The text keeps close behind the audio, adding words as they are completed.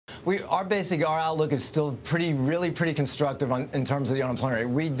Our outlook is still really pretty constructive in terms of the unemployment rate.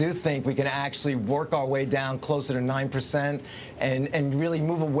 We do think we can actually work our way down closer to 9% and really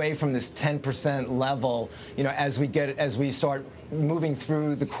move away from this 10% level, as we start moving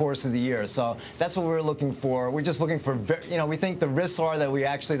through the course of the year. So that's what we're looking for. We're just looking for, we think the risks are that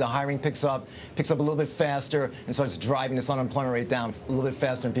the hiring picks up a little bit faster and starts driving this unemployment rate down a little bit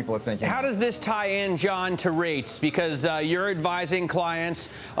faster than people are thinking. How does this tie in, John, to rates? Because you're advising clients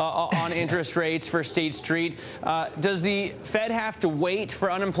on interest rates for State Street. Does the Fed have to wait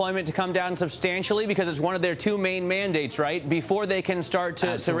for unemployment to come down substantially, because it's one of their two main mandates, right, before they can start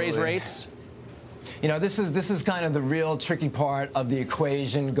to raise rates? This is kind of the real tricky part of the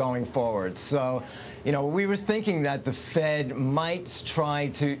equation going forward. So, we were thinking that the Fed might try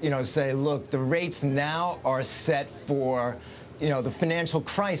to, say, look, the rates now are set for, the financial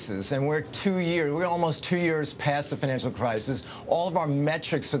crisis, and we're almost 2 years past the financial crisis. All of our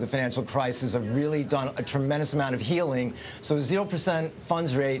metrics for the financial crisis have really done a tremendous amount of healing. So 0%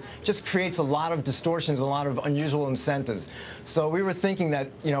 funds rate just creates a lot of distortions, a lot of unusual incentives. So we were thinking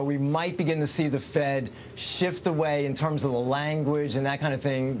that, we might begin to see the Fed shift away in terms of the language and that kind of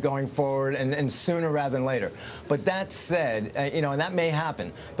thing going forward, and sooner rather than later. But that said, and that may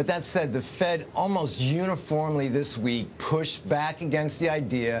happen, but that said, the Fed almost uniformly this week pushed back against the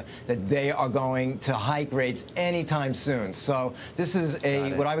idea that they are going to hike rates anytime soon. So this is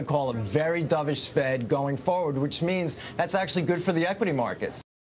what I would call a very dovish Fed going forward, which means that's actually good for the equity markets.